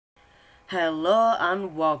Hello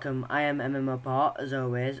and welcome. I am MmOPaw as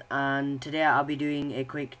always, and today I'll be doing a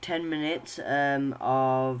quick 10 minutes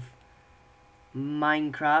of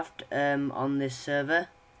Minecraft on this server.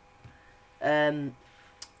 This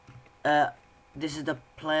is the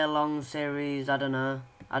play along series. I don't know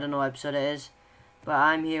what episode it is, but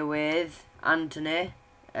I'm here with Anthony,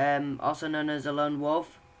 also known as a lone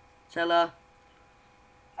wolf. Say hello.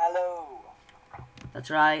 Hello. That's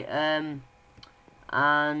right.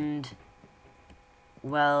 And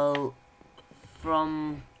well,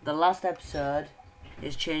 from the last episode,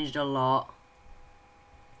 it's changed a lot,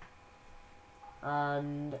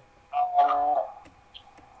 and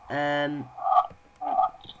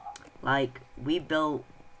like we built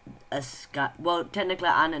a sky. Well, technically,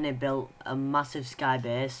 Anthony built a massive sky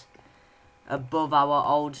base above our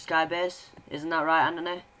old sky base. Isn't that right,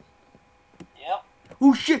 Anthony? Yep.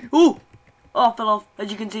 Oh shit! Oh, I fell off.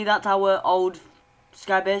 As you can see, that's our old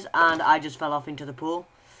sky base, and I just fell off into the pool.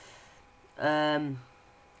 It's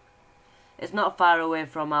not far away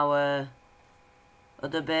from our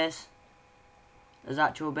other base, his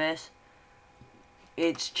actual base.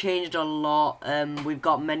 It's changed a lot. We've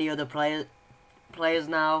got many other players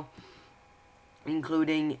now,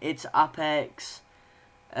 including it's Apex,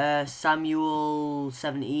 Samuel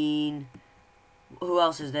 17. Who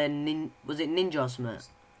else is there? Was it Ninja or something?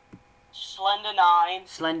 Slender 9.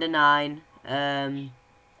 Slender 9. E1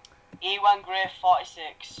 Grey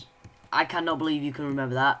 46. I cannot believe you can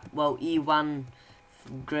remember that. Well, E1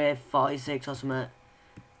 Grey 46 or something.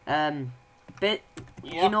 But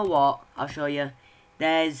you know what? I'll show you.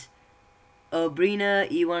 There's Obrina,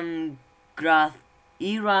 E1 Grath,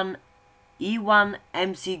 E1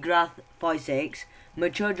 MC Grath 46,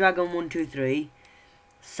 Mature Dragon 123,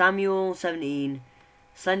 Samuel 17,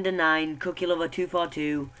 Slender 9, Cookie Lover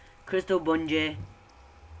 242, Crystal Bungee,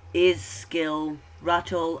 Is Skill,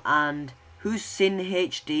 Rattle, and who's Sin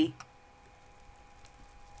HD?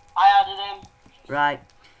 I added him. Right.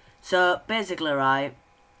 So basically, right,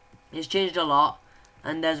 it's changed a lot,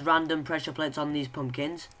 and there's random pressure plates on these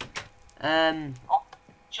pumpkins. Sean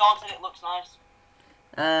said it looks nice.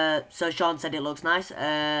 So Sean said it looks nice.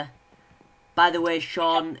 By the way,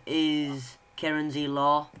 Sean is Kieran Z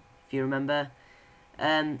Law, if you remember.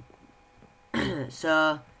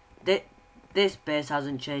 So this base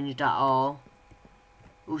hasn't changed at all.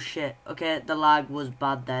 Oh shit. Okay, the lag was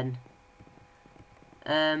bad then.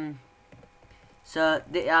 So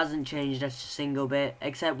it hasn't changed a single bit,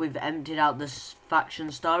 except we've emptied out this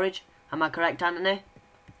faction storage. Am I correct, Anthony?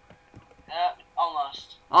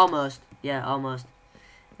 Almost. Almost. Yeah, almost.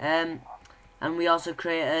 And we also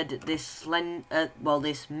created this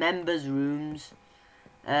this members rooms,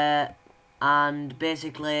 and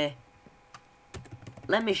basically,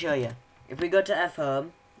 let me show you. If we go to F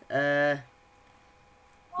home,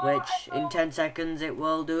 which in 10 seconds it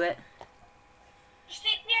will do it.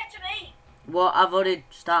 Stick near to me. Well, I've already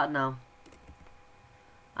started now.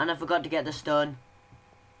 And I forgot to get the stone.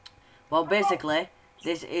 Well, basically,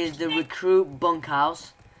 this is the recruit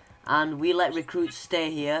bunkhouse. And we let recruits stay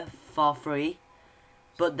here for free.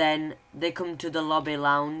 But then they come to the lobby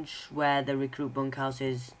lounge where the recruit bunkhouse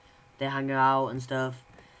is. They hang out and stuff.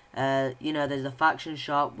 You know, there's a faction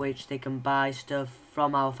shop which they can buy stuff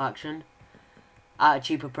from our faction at a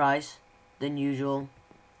cheaper price than usual.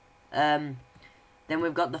 Then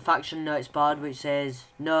we've got the faction notice board which says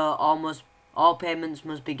no, all payments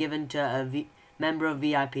must be given to a member of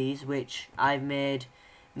VIPs, which I've made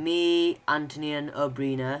me, Anthony, and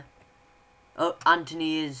Obrina. Oh,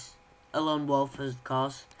 Anthony is a lone wolf, of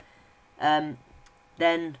course.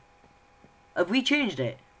 Then have we changed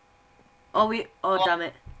it? Oh damn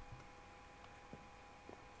it.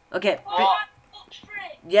 Okay.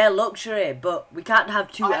 Yeah, luxury, but we can't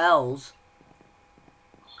have two L's.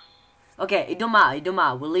 Okay, it don't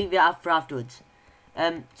matter, we'll leave it for afterwards.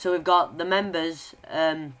 So we've got the members,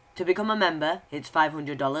 to become a member, it's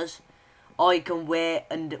 $500, or you can wait,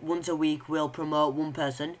 and once a week we'll promote one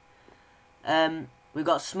person. We've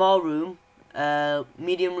got small room,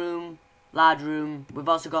 medium room, large room, we've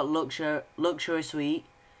also got luxury suite,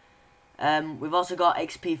 we've also got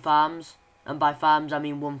XP farms, and by farms I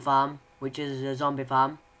mean one farm, which is a zombie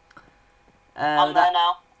farm. I'm there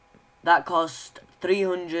now. That cost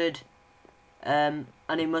 300. And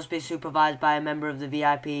it must be supervised by a member of the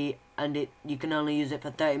VIP, and you can only use it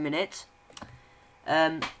for 30 minutes.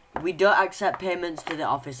 We don't accept payments to the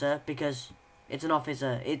officer because it's an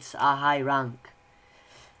officer, it's a high rank.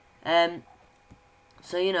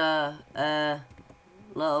 So you know,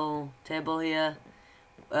 little table here.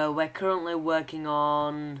 We're currently working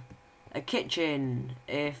on a kitchen,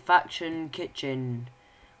 a faction kitchen,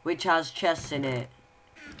 which has chests in it.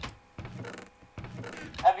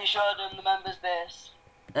 showed them the members' base?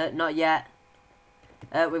 Not yet.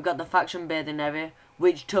 We've got the faction bathing area,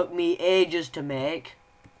 which took me ages to make.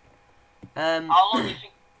 How long do you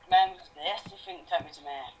think members' base do you think it took me to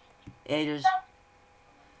make? Ages.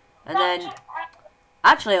 And then,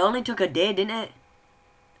 actually, it only took a day, didn't it?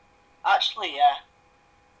 Actually, yeah.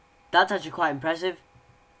 That's actually quite impressive.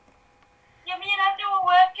 Yeah, me and Andy were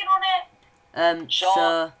working on it.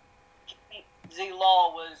 So the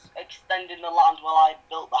law was extending the land while I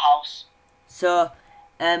built the house. So,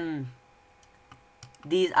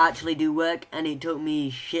 these actually do work, and it took me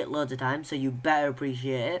shitloads of time, so you better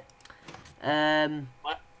appreciate it. And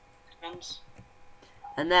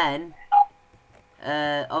then,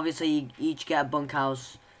 obviously, you each get a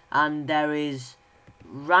bunkhouse, and there is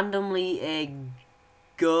randomly a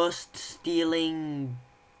ghost stealing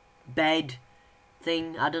bed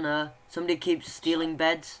thing. I don't know. Somebody keeps stealing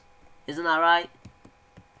beds. Isn't that right?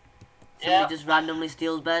 Somebody just randomly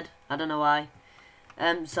steals bed. I don't know why.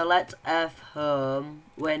 So let's F home.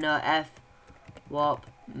 Wait, no, F WAP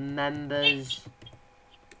members.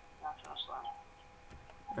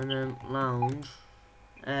 And then lounge.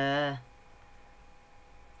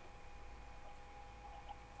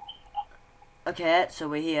 Okay, so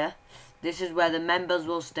we're here. This is where the members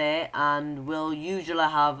will stay, and we'll usually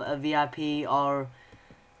have a VIP or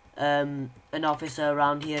an officer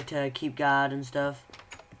around here to keep guard and stuff.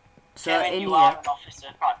 So Kevin, in you here, are an officer,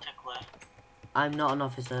 practically. I'm not an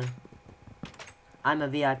officer. I'm a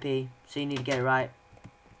VIP, so you need to get it right.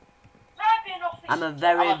 I'm a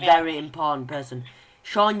very important person.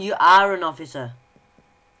 Sean, you are an officer.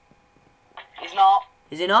 He's not.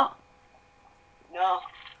 Is he not? No.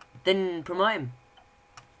 Then promote him.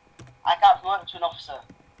 I can't promote him to an officer.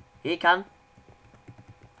 You can.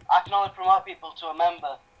 I can only promote people to a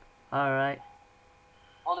member. Alright.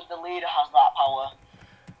 Only the leader has that power.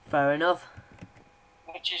 Fair enough.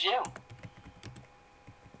 Which is you.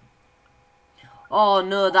 Oh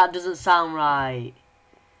no, that doesn't sound right.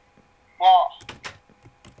 What?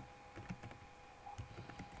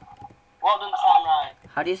 What doesn't sound right?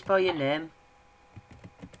 How do you spell your name?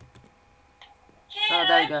 Oh,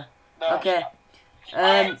 there you go. No. Okay.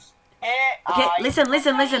 Okay, Okay, listen.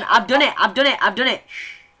 I've done it.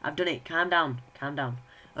 Shh. I've done it. Calm down.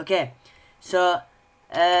 Okay. So,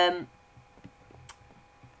 it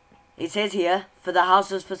says here, for the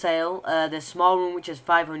houses for sale, there's small room, which is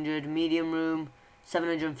 500, medium room,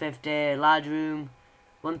 750, large room,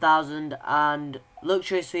 1,000, and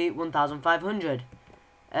luxury suite, 1,500.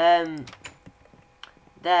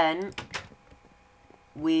 Then,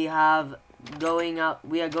 we are going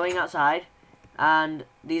outside, and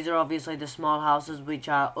these are obviously the small houses which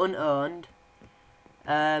are unowned.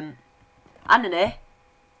 Anthony?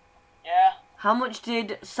 Yeah? How much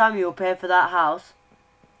did Samuel pay for that house?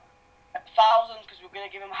 1,000, because we're going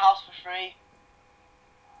to give him a house for free.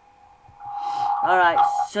 Alright,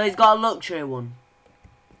 so he's got a luxury one.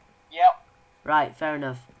 Yep. Right, fair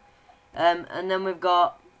enough. And then we've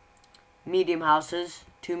got medium houses.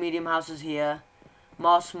 2 medium houses here.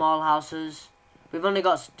 More small houses. We've only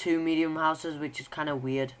got 2 medium houses, which is kind of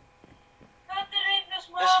weird.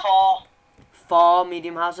 There's 4. 4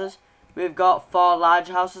 medium houses. We've got 4 large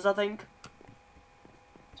houses, I think.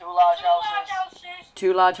 2 large houses.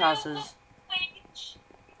 2 large houses.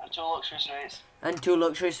 And 2 luxury suites. And 2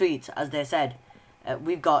 luxury suites, as they said.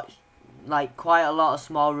 We've got, like, quite a lot of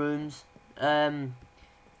small rooms. And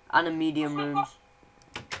a medium rooms.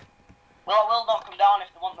 Well, we'll knock them down if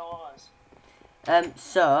they want the others.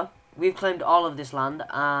 So, we've claimed all of this land,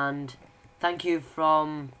 and thank you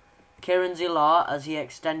from Kieran Law as he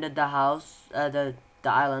extended the house, the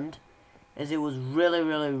island, as it was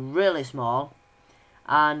really small.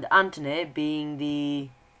 And Anthony being the,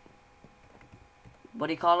 what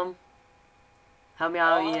do you call him? Help me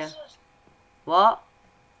out here. What?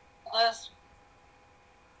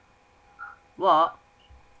 What?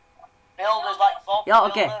 Builders like Bob. Yeah,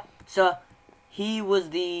 okay. So, he was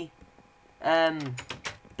the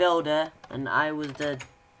builder, and I was the,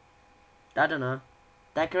 I don't know,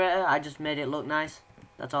 decorator. I just made it look nice.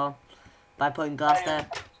 That's all. By putting glass there.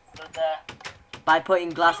 By putting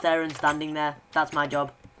glass there and standing there. That's my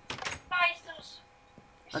job.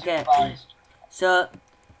 Okay. So,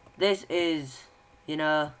 this is, you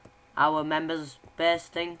know, our members base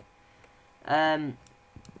thing.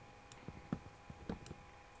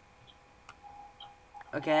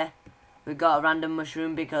 Okay. We got a random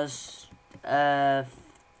mushroom because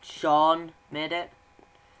Sean made it.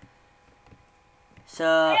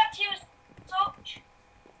 So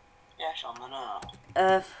yeah, Sean, I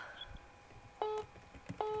know.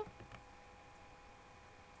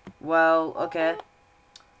 Well, okay.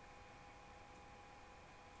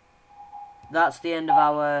 that's the end of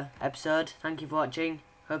our episode. Thank you for watching.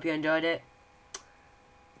 Hope you enjoyed it.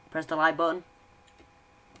 Press the like button.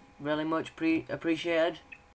 Really much appreciated.